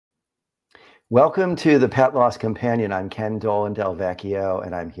Welcome to the Pet Loss Companion. I'm Ken Dolan Del Vecchio,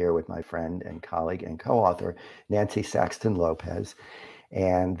 and I'm here with my friend and colleague and co-author, nsaxtonlopez.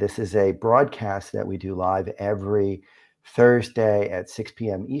 And this is a broadcast that we do live every Thursday at 6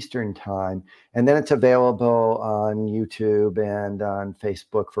 p.m. Eastern Time. And then it's available on YouTube and on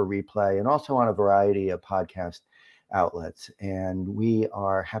Facebook for replay, and also on a variety of podcast outlets. And we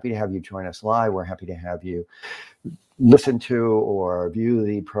are happy to have you join us live. We're happy to have you listen to or view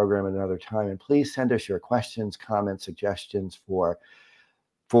the program at another time. And please send us your questions, comments, suggestions for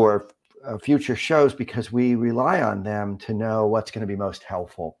future shows, because we rely on them to know what's going to be most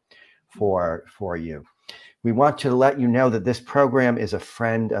helpful for you. We want to let you know that this program is a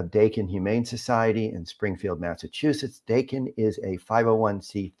friend of Dakin Humane Society in Springfield, Massachusetts. Dakin is a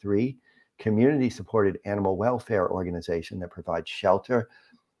 501c3 community-supported animal welfare organization that provides shelter,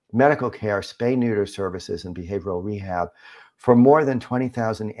 medical care, spay-neuter services, and behavioral rehab for more than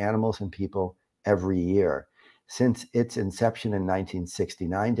 20,000 animals and people every year. Since its inception in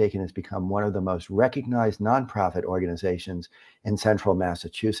 1969, Dakin has become one of the most recognized nonprofit organizations in central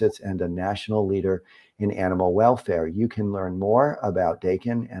Massachusetts and a national leader in animal welfare. You can learn more about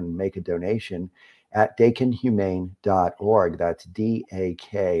Dakin and make a donation at dakinhumane.org. That's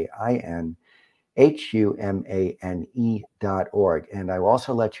DAKINHUMANE.org. And I will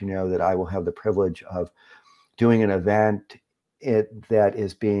also let you know that I will have the privilege of doing an event that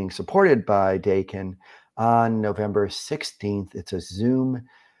is being supported by Dakin on November 16th. It's a Zoom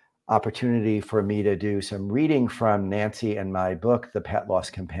opportunity for me to do some reading from Nancy and my book, The Pet Loss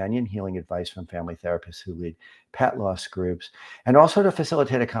Companion, Healing Advice from Family Therapists Who Lead Pet Loss Groups, and also to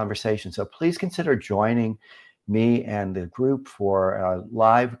facilitate a conversation. So please consider joining me and the group for a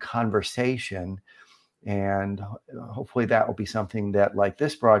live conversation. And hopefully that will be something that, like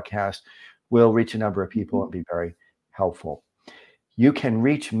this broadcast, will reach a number of people and be very helpful. You can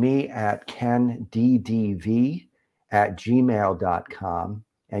reach me at kenddv@gmail.com,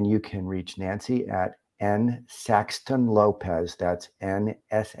 and you can reach Nancy at nsaxtonlopez, that's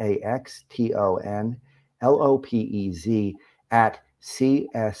nsaxtonlopez at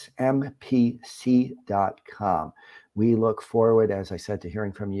csmpc.com. We look forward, as I said, to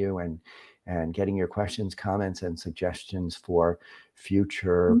hearing from you and getting your questions, comments, and suggestions for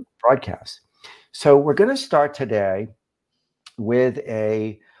future broadcasts. So we're going to start today with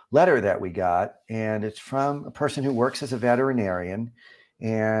a letter that we got, and it's from a person who works as a veterinarian.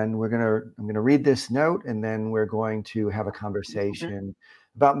 And I'm going to read this note, and then we're going to have a conversation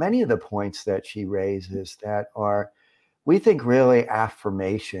about many of the points that she raises that are, we think, really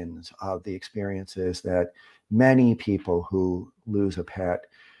affirmations of the experiences that many people who lose a pet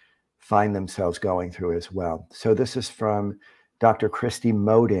find themselves going through as well. So this is from Dr. Christy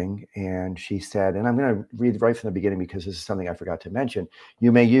Moding, and she said, and I'm going to read right from the beginning because this is something I forgot to mention.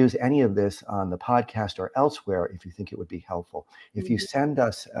 You may use any of this on the podcast or elsewhere if you think it would be helpful. If you send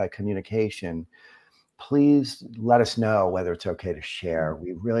us a communication, please let us know whether it's okay to share.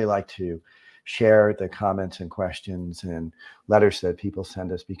 We really like to share the comments and questions and letters that people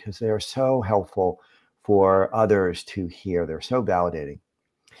send us because they are so helpful for others to hear. They're so validating.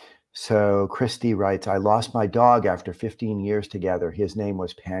 So Christy writes, I lost my dog after 15 years together. His name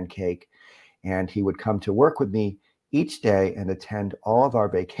was Pancake, and he would come to work with me each day and attend all of our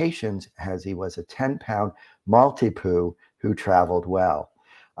vacations as he was a 10-pound Maltipoo who traveled well.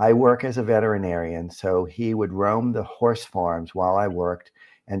 I work as a veterinarian, so he would roam the horse farms while I worked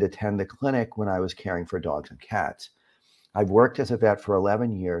and attend the clinic when I was caring for dogs and cats. I've worked as a vet for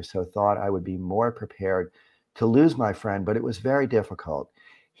 11 years, so thought I would be more prepared to lose my friend, but it was very difficult.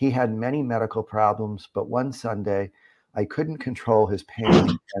 He had many medical problems, but one Sunday, I couldn't control his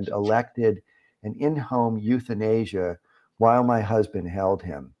pain and elected an in-home euthanasia while my husband held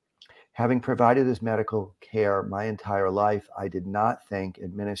him. Having provided his medical care my entire life, I did not think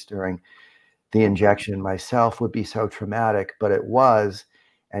administering the injection myself would be so traumatic, but it was,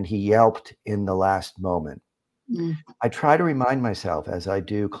 and he yelped in the last moment. I try to remind myself, as I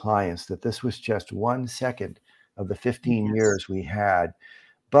do clients, that this was just 1 second of the 15 years we had,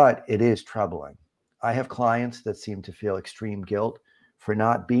 but it is troubling. I have clients that seem to feel extreme guilt for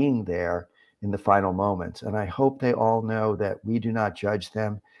not being there in the final moments, and I hope they all know that we do not judge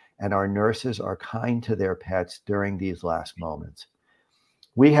them, and our nurses are kind to their pets during these last moments.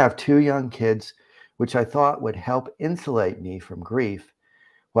 We have 2 young kids, which I thought would help insulate me from grief.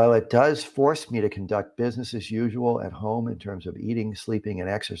 While it does force me to conduct business as usual at home in terms of eating, sleeping, and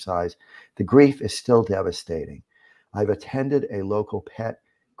exercise, the grief is still devastating. I've attended a local pet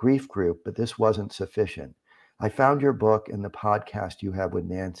grief group, but this wasn't sufficient. I found your book and the podcast you have with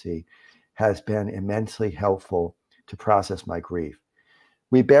Nancy has been immensely helpful to process my grief.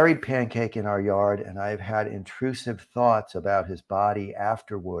 We buried Pancake in our yard, and I've had intrusive thoughts about his body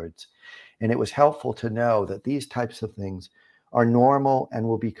afterwards. And it was helpful to know that these types of things are normal and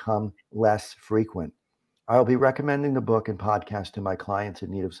will become less frequent. I'll be recommending the book and podcast to my clients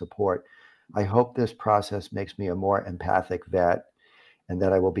in need of support. I hope this process makes me a more empathic vet and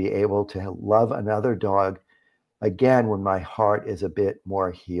that I will be able to love another dog again when my heart is a bit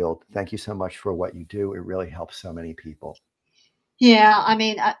more healed. Thank you so much for what you do. It really helps so many people. Yeah, I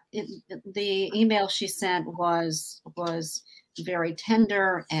mean, the email she sent was very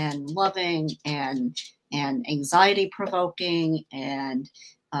tender and loving and anxiety provoking and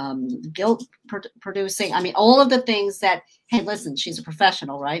guilt producing. I mean, all of the things that, hey, listen, she's a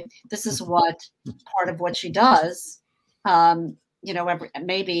professional, right? This is what part of what she does. You know,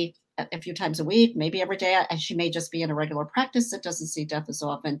 maybe a few times a week, maybe every day. And she may just be in a regular practice that doesn't see death as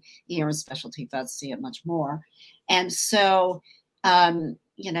often. ER and specialty vets see it much more. And so,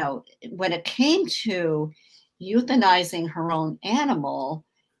 you know, when it came to euthanizing her own animal,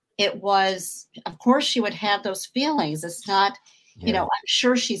 it was, of course, she would have those feelings. It's not, you know, I'm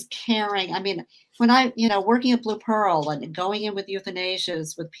sure she's caring. I mean, when I, you know, working at Blue Pearl and going in with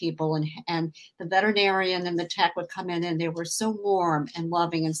euthanasias with people, and the veterinarian and the tech would come in and they were so warm and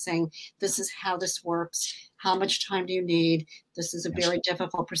loving and saying, this is how this works. How much time do you need? This is a very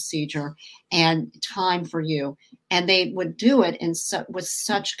difficult procedure and time for you. And they would do it with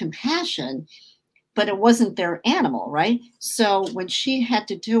such compassion, but it wasn't their animal, right? So when she had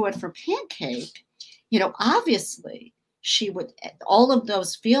to do it for Pancake, you know, obviously she would, all of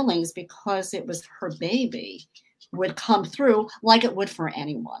those feelings, because it was her baby, would come through like it would for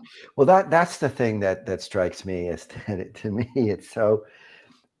anyone. Well, that's the thing that strikes me, is that to me,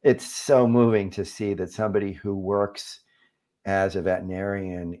 it's so moving to see that somebody who works as a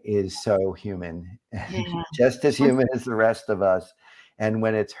veterinarian is so human, just as human as the rest of us. And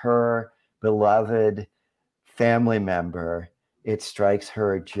when it's her beloved family member, it strikes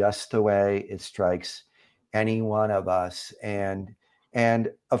her just the way it strikes any one of us. And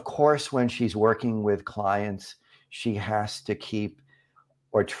of course, when she's working with clients, she has to keep,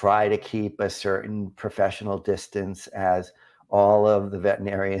 or try to keep, a certain professional distance, as all of the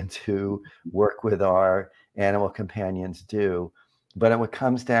veterinarians who work with our animal companions do. But when it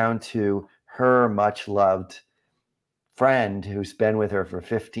comes down to her much loved friend who's been with her for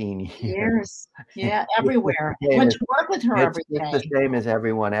 15 years. Yeah, everywhere. Went to work with her every day. It's the same as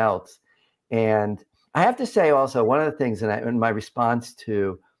everyone else. And I have to say also, one of the things, and in my response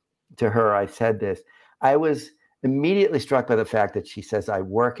to her, I said this, I was immediately struck by the fact that she says, I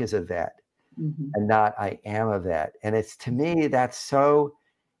work as a vet and not I am a vet. And it's, to me, that's so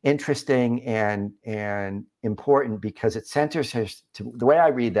interesting and important, because it centers her, the way I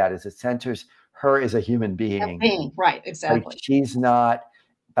read that is, it centers her as a human being. Right, exactly. Like, she's not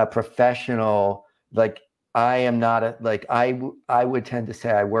a professional. Like, I am not a, like, I would tend to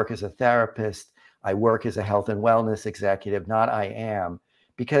say I work as a therapist, I work as a health and wellness executive, not I am,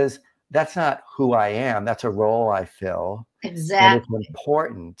 because that's not who I am. That's a role I fill. Exactly. And it's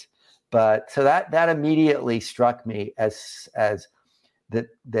important. But so that immediately struck me as that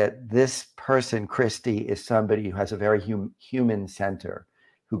this person, Christy, is somebody who has a very human center,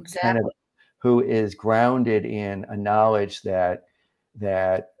 who who is grounded in a knowledge that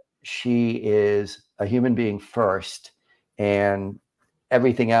she is a human being first, and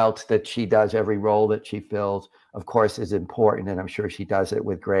everything else that she does, every role that she fills, of course, is important. And I'm sure she does it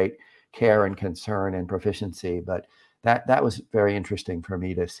with great care and concern and proficiency. But that was very interesting for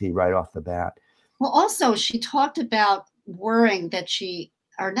me to see right off the bat. Well, also, she talked about worrying that she,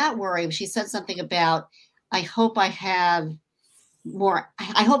 or not worrying, she said something about, I hope I have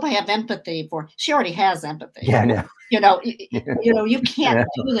empathy for, she already has empathy. Yeah, no. You know, you can't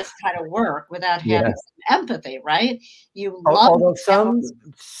do this kind of work without having some empathy, right? You love. Although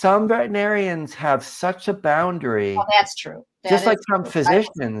some veterinarians have such a boundary. Oh, that's true. Just like some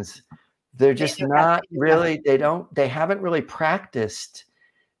physicians, they're just not really, they haven't really practiced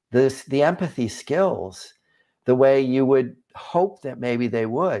the empathy skills the way you would hope that maybe they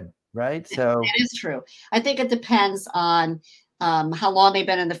would, right? So it is true. I think it depends on how long they've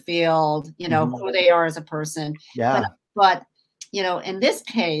been in the field, you know, who they are as a person. Yeah. But you know, in this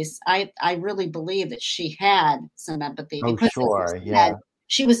case, I really believe that she had some empathy. Oh, because sure. Yeah.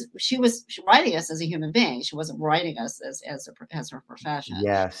 She was writing us as a human being. She wasn't writing us as her profession.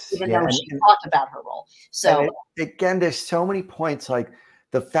 Yes. Even though she talked about her role. So again, there's so many points, like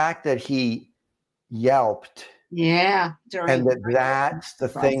the fact that he yelped. Yeah. And that's the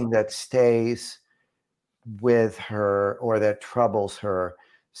thing that stays with her, or that troubles her,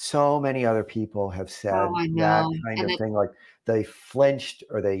 so many other people have said Oh, I that know. kind And of it, thing, like they flinched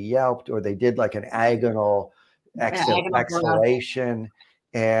or they yelped or they did like an agonal agonal breath. exhalation,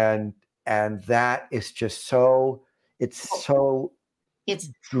 and that is just so, it's so It's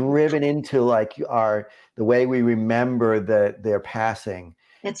driven into like the way we remember their passing.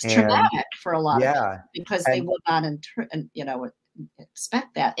 it's And traumatic for a lot of people yeah, because they and would not,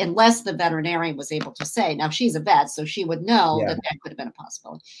 expect that unless the veterinarian was able to say. Now she's a vet, so she would know yeah, that that could have been a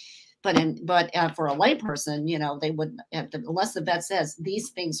possibility. But for a layperson, they wouldn't. Unless the vet says these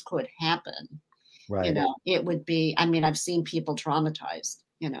things could happen, right. it would be. I mean, I've seen people traumatized,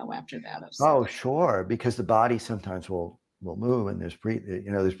 after that. Oh, sure, because the body sometimes will move and there's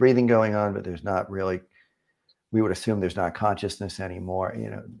breathing going on, but there's not really, we would assume there's not consciousness anymore.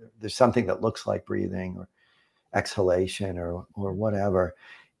 There's something that looks like breathing or exhalation or whatever.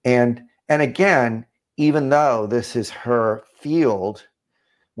 And again, even though this is her field,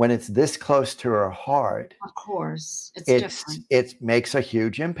 when it's this close to her heart, Of course, it's different. it makes a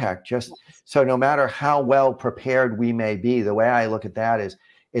huge impact. Just so no matter how well prepared we may be, the way I look at that is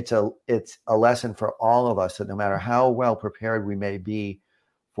it's a lesson for all of us that no matter how well prepared we may be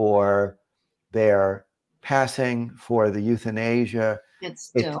for their passing, for the euthanasia, it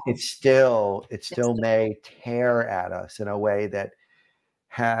still may tear at us in a way that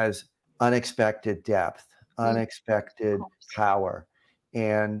has unexpected depth, unexpected power.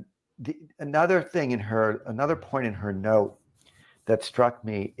 And another point in her note that struck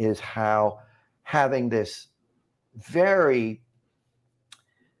me is how having this very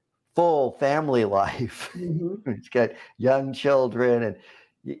full family life, she's got young children,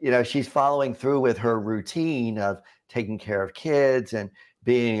 and she's following through with her routine of taking care of kids and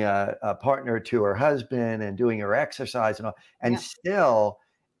being a partner to her husband and doing her exercise and all, and still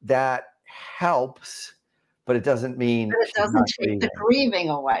that helps, but it doesn't mean it doesn't take the grieving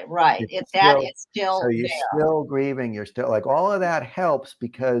away, right? It's still so you're there. still grieving. You're still like, all of that helps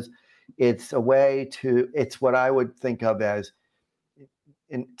because it's a way to, it's what I would think of as,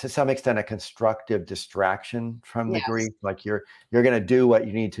 to some extent, a constructive distraction from the grief. Like you're going to do what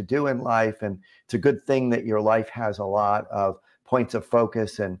you need to do in life, and it's a good thing that your life has a lot of points of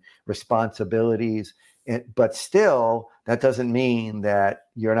focus and responsibilities. But still, that doesn't mean that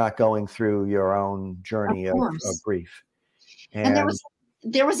you're not going through your own journey of grief. And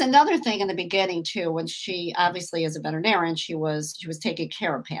there was another thing in the beginning too, when she obviously, as a veterinarian, she was taking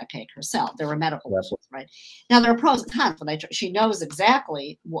care of Pancake herself. There were medical issues, right? Now there are pros and cons, but she knows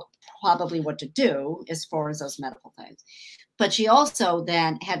exactly probably what to do as far as those medical things. But she also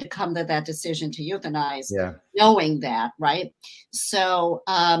then had to come to that decision to euthanize, knowing that, right? So,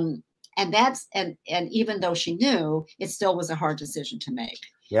 and even though she knew, it still was a hard decision to make.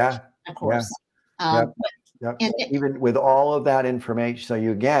 Yeah, of course. Yep. Even with all of that information. So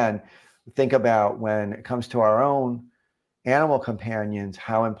you again think about when it comes to our own animal companions,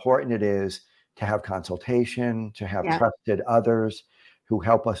 how important it is to have consultation, to have trusted others who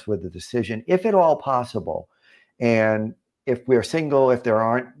help us with the decision, if at all possible. And if we're single, if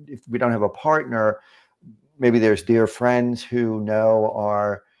we don't have a partner, maybe there's dear friends who know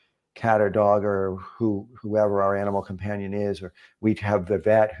our cat or dog or whoever our animal companion is, or we have the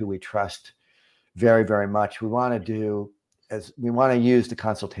vet who we trust very, very much. We want to use the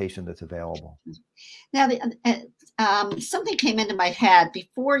consultation that's available. Now, something came into my head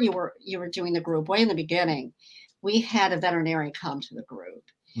before you were doing the group, way in the beginning. We had a veterinarian come to the group,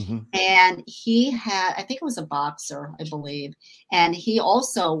 and he had, I think it was a boxer, I believe, and he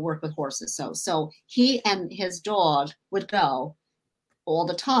also worked with horses. So he and his dog would go all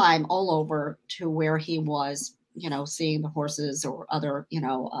the time, all over to where he was, seeing the horses or other,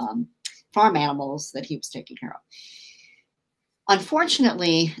 farm animals that he was taking care of.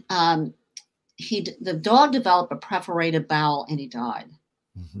 Unfortunately, the dog developed a perforated bowel and he died.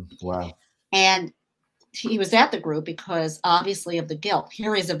 Wow. And he was at the group because obviously of the guilt.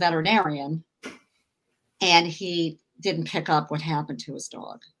 Here he's a veterinarian and he didn't pick up what happened to his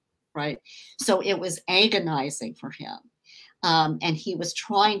dog, right? So it was agonizing for him. And he was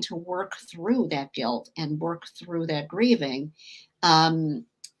trying to work through that guilt and work through that grieving.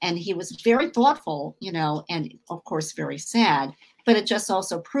 And he was very thoughtful, and of course, very sad. But it just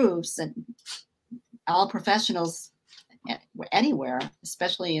also proves that all professionals anywhere,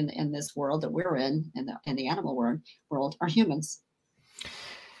 especially in this world that we're in the animal world, are humans.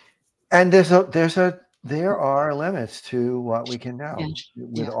 And there are limits to what we can know.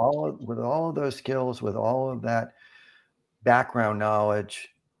 With all of those skills, with all of that background knowledge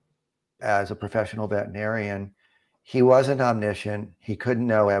as a professional veterinarian, he wasn't omniscient. He couldn't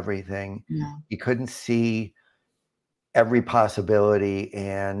know everything. No. He couldn't see every possibility.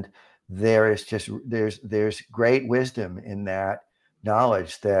 And there is just, there's great wisdom in that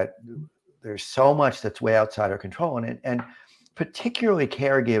knowledge that there's so much that's way outside our control. And particularly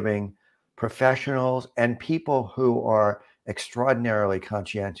caregiving professionals and people who are extraordinarily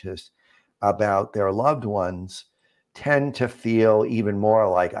conscientious about their loved ones tend to feel even more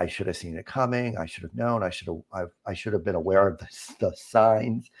like, I should have seen it coming. I should have known. I should have been aware of the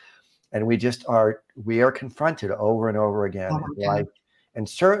signs. And we are confronted over and over again in life. And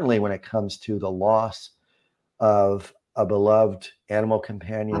certainly when it comes to the loss of a beloved animal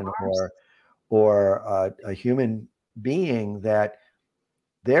companion or a human being, that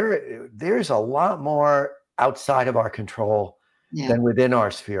there's a lot more outside of our control than within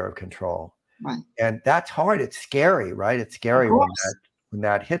our sphere of control. Right. And that's hard. It's scary, right? It's scary when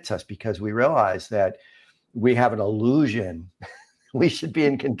that hits us, because we realize that we have an illusion. We should be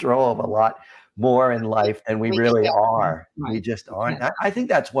in control of a lot more in life than we really are. Right. We just aren't. I think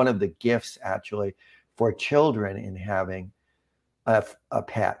that's one of the gifts, actually, for children in having a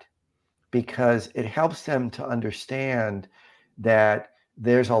pet, because it helps them to understand that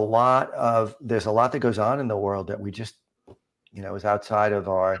there's a lot that goes on in the world that we just, is outside of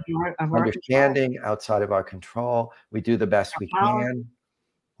our understanding, outside of our control. We do the best we can.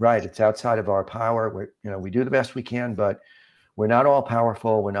 Right. It's outside of our power. We do the best we can, but we're not all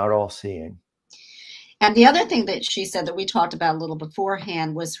powerful. We're not all seeing. And the other thing that she said that we talked about a little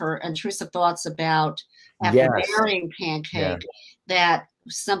beforehand was her intrusive thoughts about, after burying Pancake, that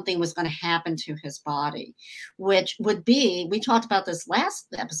something was going to happen to his body, which would be, we talked about this last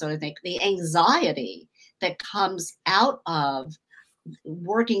episode, I think, the anxiety that comes out of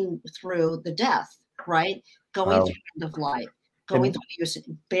working through the death, right? Going through the end of life, going through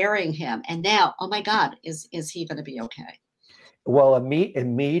burying him. And now, oh my God, is he going to be okay? Well,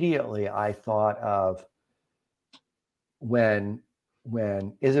 immediately I thought of when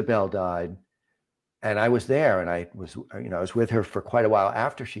Isabel died, and I was there, and I was with her for quite a while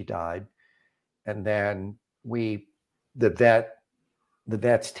after she died. And then the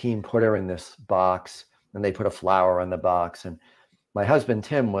vet's team put her in this box, and they put a flower on the box. And my husband,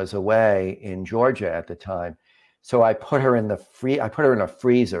 Tim, was away in Georgia at the time. So I put her in a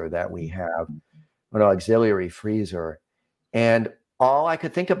freezer that we have, an auxiliary freezer. And all I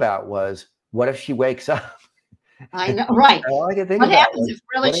could think about was, what if she wakes up? I know, right. All I could think what about happens if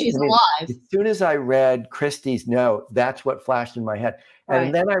really she's alive? As soon as I read Christy's note, that's what flashed in my head. Right.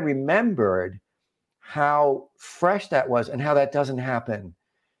 And then I remembered how fresh that was and how that doesn't happen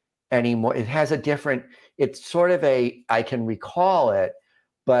anymore. It has it's sort of I can recall it,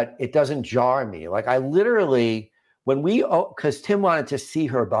 but it doesn't jar me. Like I literally, because Tim wanted to see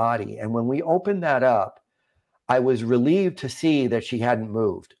her body, and when we opened that up, I was relieved to see that she hadn't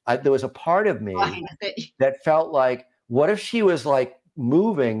moved. There was a part of me that felt like, what if she was like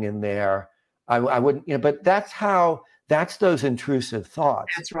moving in there? I wouldn't, but that's those intrusive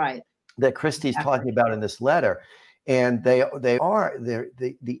thoughts. That's right. That Christy's talking about in this letter. And they're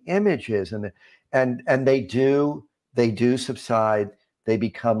the images and they do subside. They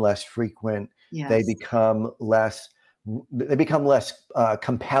become less frequent. Yes. They become less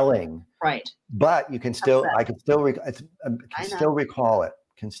compelling. Right. But I can still recall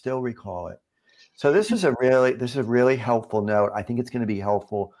it. So this is a really helpful note. I think it's going to be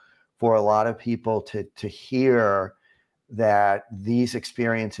helpful for a lot of people to hear that these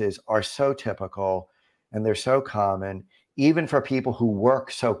experiences are so typical and they're so common, even for people who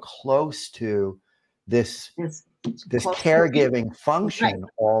work so close to this caregiving function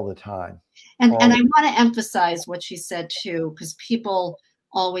all the time. And I want to emphasize what she said too, because people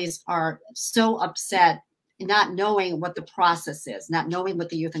always are so upset not knowing what the process is, not knowing what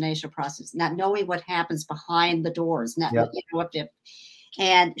the euthanasia process is, not knowing what happens behind the doors,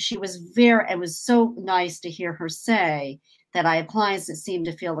 and she was it was so nice to hear her say that I have clients that seem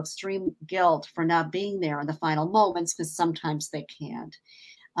to feel extreme guilt for not being there in the final moments, because sometimes they can't.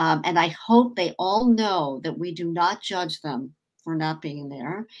 And I hope they all know that we do not judge them for not being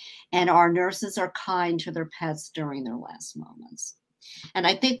there, and our nurses are kind to their pets during their last moments. And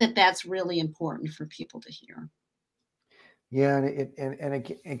I think that that's really important for people to hear. Yeah, and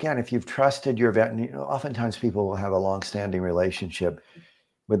again, if you've trusted your veterinarian, oftentimes people will have a long-standing relationship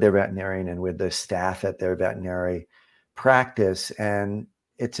with their veterinarian and with the staff at their veterinary practice, and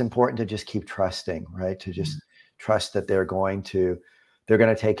it's important to just keep trusting, right? To just trust that they're going to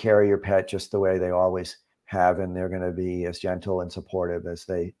take care of your pet just the way they always have, and they're going to be as gentle and supportive as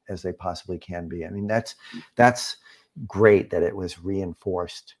they possibly can be. I mean, that's great that it was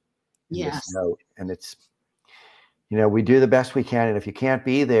reinforced in this note. And it's, we do the best we can, and if you can't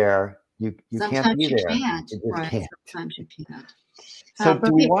be there, You can't Sometimes be you there. can't. You just Right. can't. Sometimes you can't. So But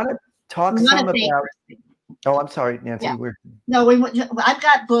do we want to talk we want some to thank about, Christy. oh, I'm sorry, Nancy. Yeah. We're No, I've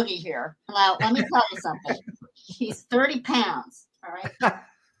got Boogie here. Now, let me tell you something. He's 30 pounds. All right.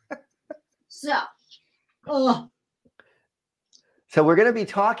 So, oh, so we're going to be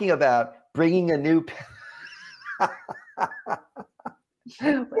talking about bringing a new what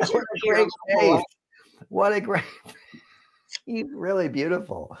a great face. What a great, he's really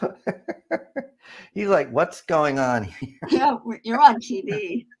beautiful. He's like, what's going on here? Yeah, you're on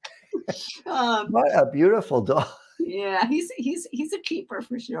TV. What a beautiful dog. Yeah, he's a keeper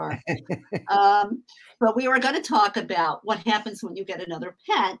for sure. But we were going to talk about what happens when you get another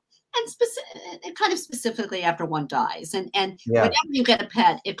pet, and kind of specifically after one dies. And Yeah. whenever you get a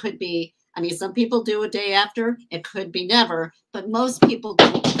pet, it could be, I mean, some people do a day after, it could be never, but most people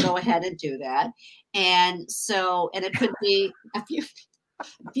go ahead and do that. And so, and it could be a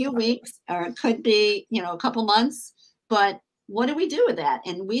few weeks, or it could be, a couple months. But what do we do with that?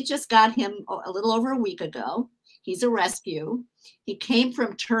 And we just got him a little over a week ago. He's a rescue. He came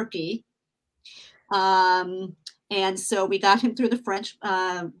from Turkey. And so we got him through the French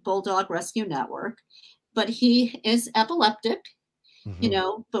Bulldog Rescue Network. But he is epileptic,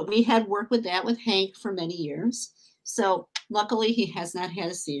 but we had worked with that with Hank for many years. So luckily he has not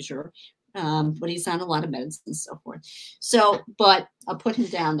had a seizure, but he's on a lot of meds and so forth. So, but I'll put him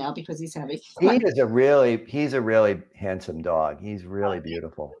down now because he's heavy. He's a really handsome dog. He's really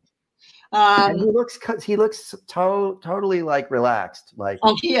beautiful. And he looks totally like relaxed. Like,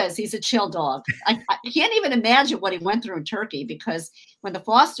 oh, he is. He's a chill dog. I can't even imagine what he went through in Turkey, because when the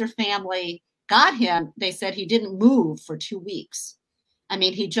foster family got him, they said he didn't move for 2 weeks. I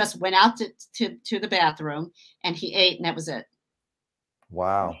mean, he just went out to the bathroom and he ate, and that was it.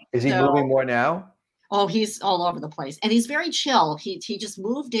 Wow. Is he moving more now? Oh, he's all over the place, and he's very chill. He just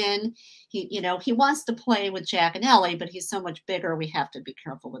moved in. He wants to play with Jack and Ellie, but he's so much bigger. We have to be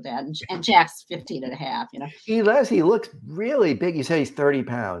careful with that. And Jack's 15 and a half, He looks really big. You say he's 30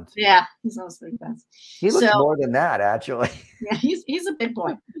 pounds. Yeah, he's almost 30 pounds. He looks more than that, actually. Yeah, he's a big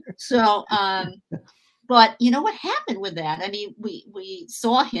boy. So, but what happened with that? I mean, we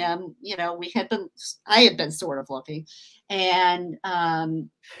saw him, I had been sort of looking, and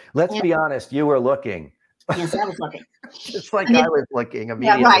let's be honest, you were looking. Yes, I was looking. Just like I was looking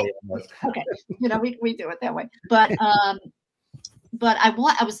immediately. Yeah, right. Okay, we do it that way. But I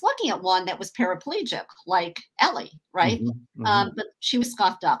was looking at one that was paraplegic, like Ellie, right? But she was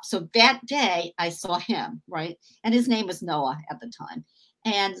scuffed up. So that day I saw him, right? And his name was Noah at the time.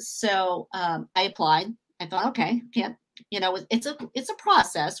 And so I applied. I thought, okay, it's a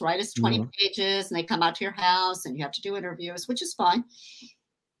process, right? It's 20 pages, and they come out to your house and you have to do interviews, which is fine.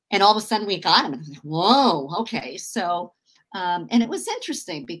 And all of a sudden we got him, and I was like, whoa, okay. So, and it was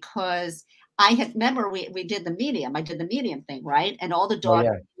interesting because remember we did the medium. I did the medium thing, right? And all the dogs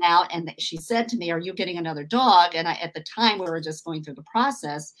came out, and she said to me, are you getting another dog? And at the time we were just going through the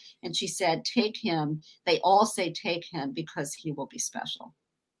process, and she said, take him. They all say take him because he will be special.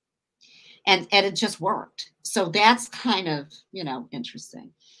 And it just worked. So that's kind of,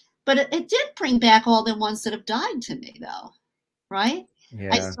 interesting. But it did bring back all the ones that have died to me, though, right? Yeah.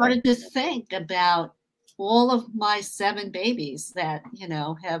 I started to think about all of my 7 babies that,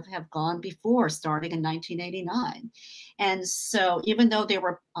 have gone before, starting in 1989. And so even though they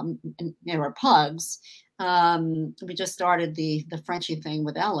were pugs, we just started the Frenchie thing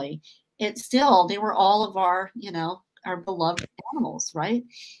with Ellie. They were all of our beloved animals, right?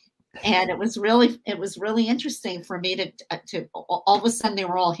 And it was really interesting for me to all of a sudden they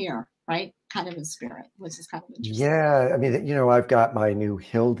were all here, right? Kind of in spirit, which is kind of interesting. Yeah, I mean, I've got my new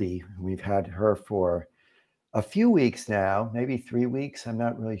Hildy. We've had her for a few weeks now, maybe 3 weeks. I'm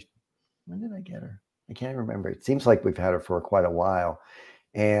not really. When did I get her? I can't remember. It seems like we've had her for quite a while,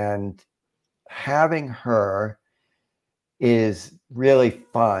 and having her is really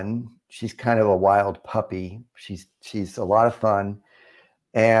fun. She's kind of a wild puppy. She's a lot of fun.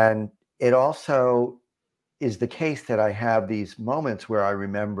 And it also is the case that I have these moments where I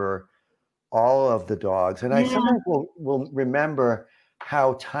remember all of the dogs. And I sometimes will remember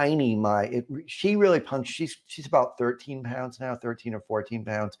how tiny she really she's about 13 pounds now, 13 or 14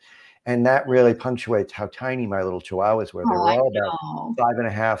 pounds. And that really punctuates how tiny my little Chihuahuas were. They were all about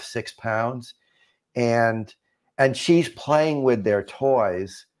 5.5, 6 pounds. And she's playing with their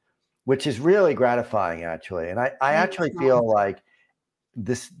toys, which is really gratifying, actually. And I actually feel like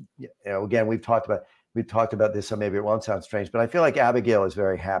this, again, we've talked about this, so maybe it won't sound strange, but I feel like Abigail is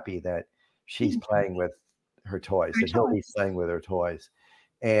very happy that she's playing with her toys, that Hildy's playing with her toys.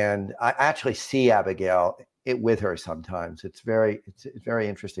 And I actually see Abigail it with her sometimes. It's very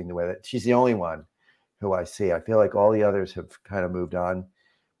interesting the way that she's the only one who I see. I feel like all the others have kind of moved on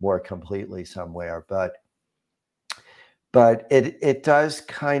more completely somewhere, but it does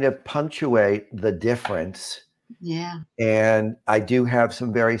kind of punctuate the difference. Yeah. And I do have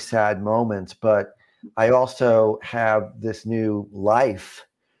some very sad moments, but I also have this new life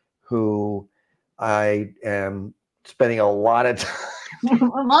who I am spending a lot of time.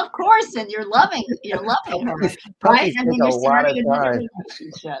 Well, of course, and you're loving her, right? Puppies I take mean, a you're lot of starting another time.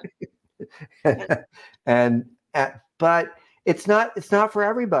 relationship. and but it's not for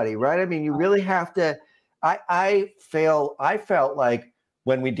everybody, right? I mean, you really have to. I felt like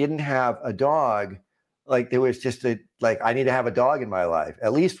when we didn't have a dog, like there was just I need to have a dog in my life,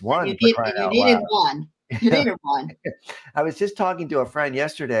 at least one, for crying You out needed loud. one. You needed one. I was just talking to a friend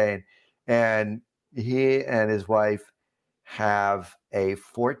yesterday, and he and his wife have a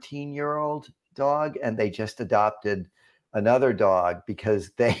 14-year-old dog, and they just adopted another dog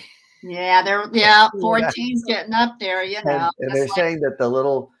because they. Yeah, 14's getting up there, you know. And they're saying that the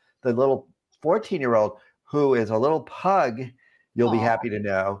little 14-year-old, who is a little pug, you'll be happy to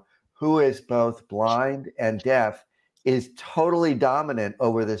know, who is both blind and deaf, is totally dominant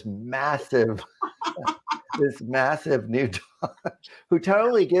over this massive new dog who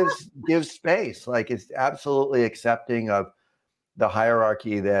totally gives space, like is absolutely accepting of the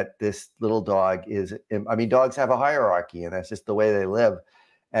hierarchy that this little dog is. I mean, dogs have a hierarchy, and that's just the way they live.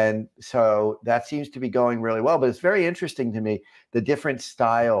 And so that seems to be going really well. But it's very interesting to me, the different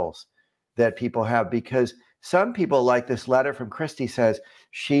styles that people have, because some people, like this letter from Christy, says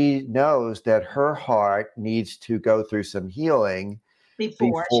she knows that her heart needs to go through some healing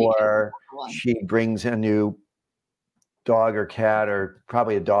before she brings a new dog or cat, or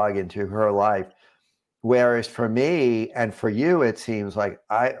probably a dog, into her life. Whereas for me and for you, it seems like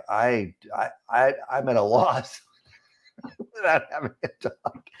I'm at a loss without having a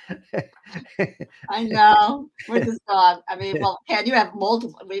dog. I know. With this dog. I mean, well, Ken, we've had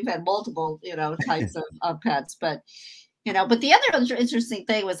multiple, types of pets, but but the other interesting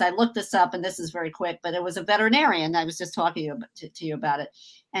thing was, I looked this up, and this is very quick, but it was a veterinarian. I was just talking to you about it.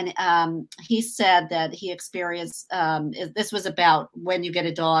 And he said that he experienced, this was about when you get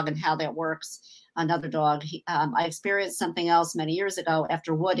a dog and how that works. Another dog. I experienced something else many years ago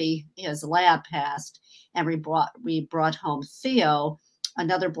after Woody, his lab, passed, and we brought home Theo,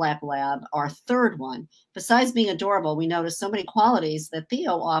 another black lab, our third one. Besides being adorable, we noticed so many qualities that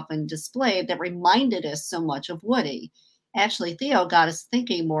Theo often displayed that reminded us so much of Woody. Actually, Theo got us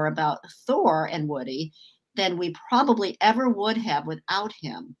thinking more about Thor and Woody than we probably ever would have without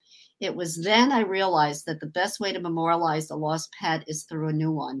him. It was then I realized that the best way to memorialize a lost pet is through a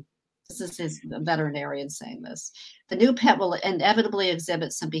new one. This is the veterinarian saying this. The new pet will inevitably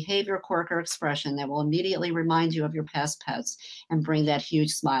exhibit some behavior, quirk, or expression that will immediately remind you of your past pets and bring that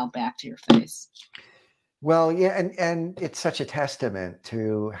huge smile back to your face. Well, yeah, and it's such a testament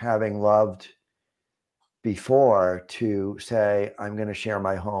to having loved before to say, I'm going to share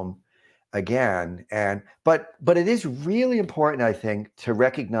my home again. But it is really important, I think, to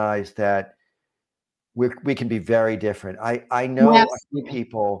recognize that we can be very different. I know a few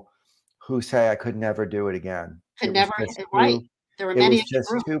people who say, I could never do it again. Could never, right. There were many. It was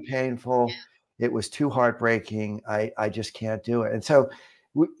just too painful. Yeah. It was too heartbreaking. I just can't do it. And so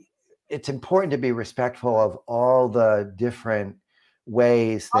it's important to be respectful of all the different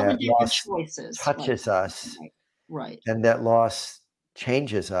ways that loss touches us. Right. And that loss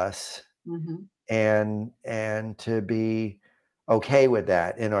changes us. Mm-hmm. And to be okay with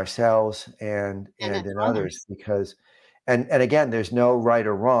that in ourselves and in others, because and again, there's no right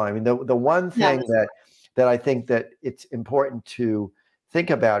or wrong. I mean, the one thing that I think that it's important to think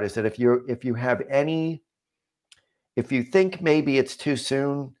about is that if you think maybe it's too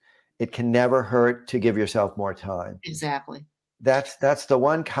soon, it can never hurt to give yourself more time. Exactly. That's the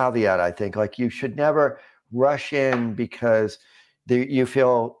one caveat, I think. Like, you should never rush in because you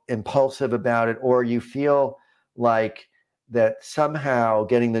feel impulsive about it, or you feel like that somehow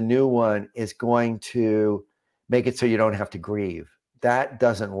getting the new one is going to make it so you don't have to grieve. That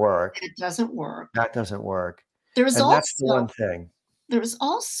doesn't work. It doesn't work. That doesn't work. That's the one thing. There's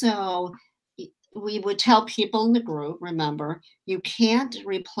also, we would tell people in the group, remember, you can't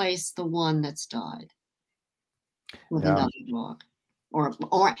replace the one that's died with another dog.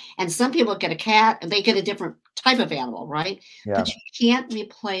 And some people get a cat and they get a different type of animal, right? Yeah. But you can't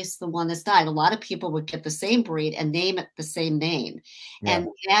replace the one that's died. A lot of people would get the same breed and name it the same name. Yeah. And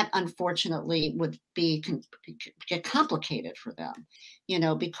that, unfortunately, would get complicated for them,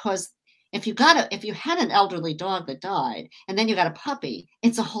 because if you had an elderly dog that died and then you got a puppy,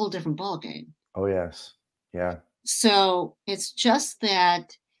 it's a whole different ballgame. Oh, yes. Yeah. So it's just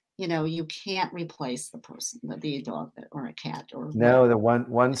that, you know, you can't replace the person, the dog or a cat or whatever. No, the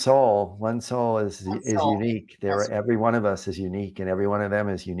one soul is Soul. unique. That's Every one of us is unique, and every one of them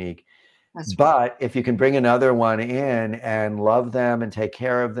is unique. that's right. But if you can bring another one in and love them and take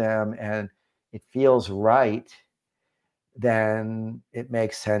care of them, and it feels right, then it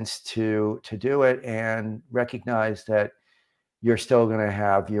makes sense to do it, and recognize that you're still going to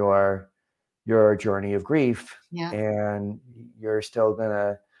have your journey of grief, Yeah. and you're still going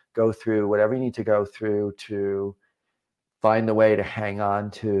to go through whatever you need to go through to find the way to hang on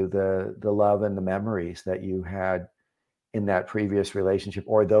to the love and the memories that you had in that previous relationship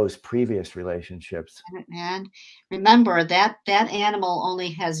or those previous relationships. And remember that that animal only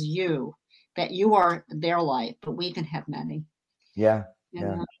has you, that you are their life, but we can have many. Yeah. You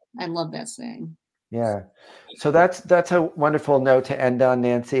Yeah. know, I love that saying. Yeah. So that's a wonderful note to end on,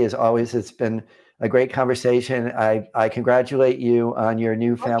 Nancy. As always, it's been a great conversation. I congratulate you on your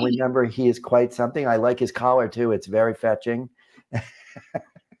new family member. He is quite something. I like his collar too. It's very fetching.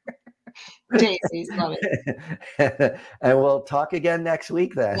 Daisies, love it. And we'll talk again next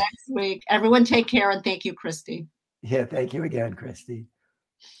week then. Next week. Everyone take care and thank you, Christy. Yeah, thank you again, Christy.